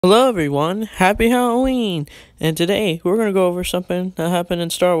Hello everyone, happy Halloween! And today we're going to go over something that happened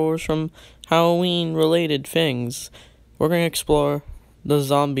in Star Wars from Halloween related things. We're going to explore the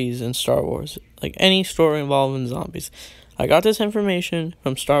zombies in Star Wars, like any story involving zombies. I got this information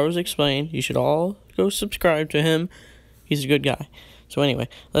from Star Wars Explained. You should all go subscribe to him. He's a good guy. So anyway,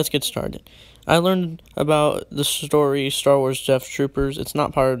 let's get started. I learned about the story Star Wars Death Troopers. It's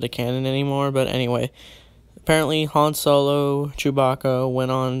not part of the canon anymore, but anyway. Apparently, Han Solo, Chewbacca went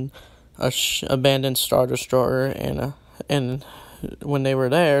on a abandoned Star Destroyer, and when they were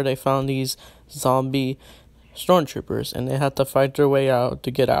there, they found these zombie stormtroopers, and they had to fight their way out to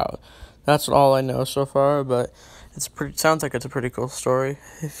get out. That's all I know so far, but sounds like it's a pretty cool story.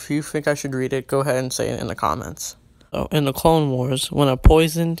 If you think I should read it, go ahead and say it in the comments. So, in the Clone Wars, when a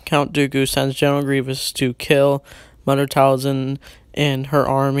poisoned Count Dooku sends General Grievous to kill Mother Talzin and her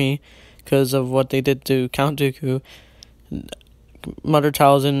army, because of what they did to Count Dooku, Mother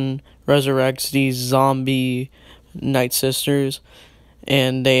Talzin resurrects these zombie Night Sisters,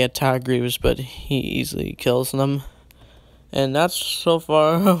 and they attack Grievous, but he easily kills them. And that's so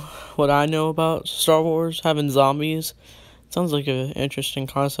far what I know about Star Wars having zombies. Sounds like an interesting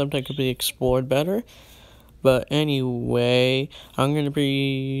concept that could be explored better. But anyway, I'm going to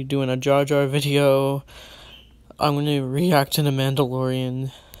be doing a Jar Jar video. I'm going to react to The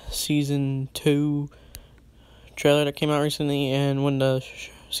Mandalorian Season 2 trailer that came out recently, and when the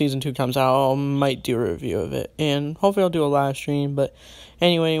Season 2 comes out, I might do a review of it, and hopefully I'll do a live stream. But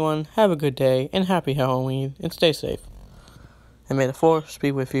anyway, everyone, have a good day, and happy Halloween, and stay safe. And may the Force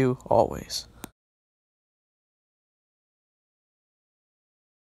be with you always.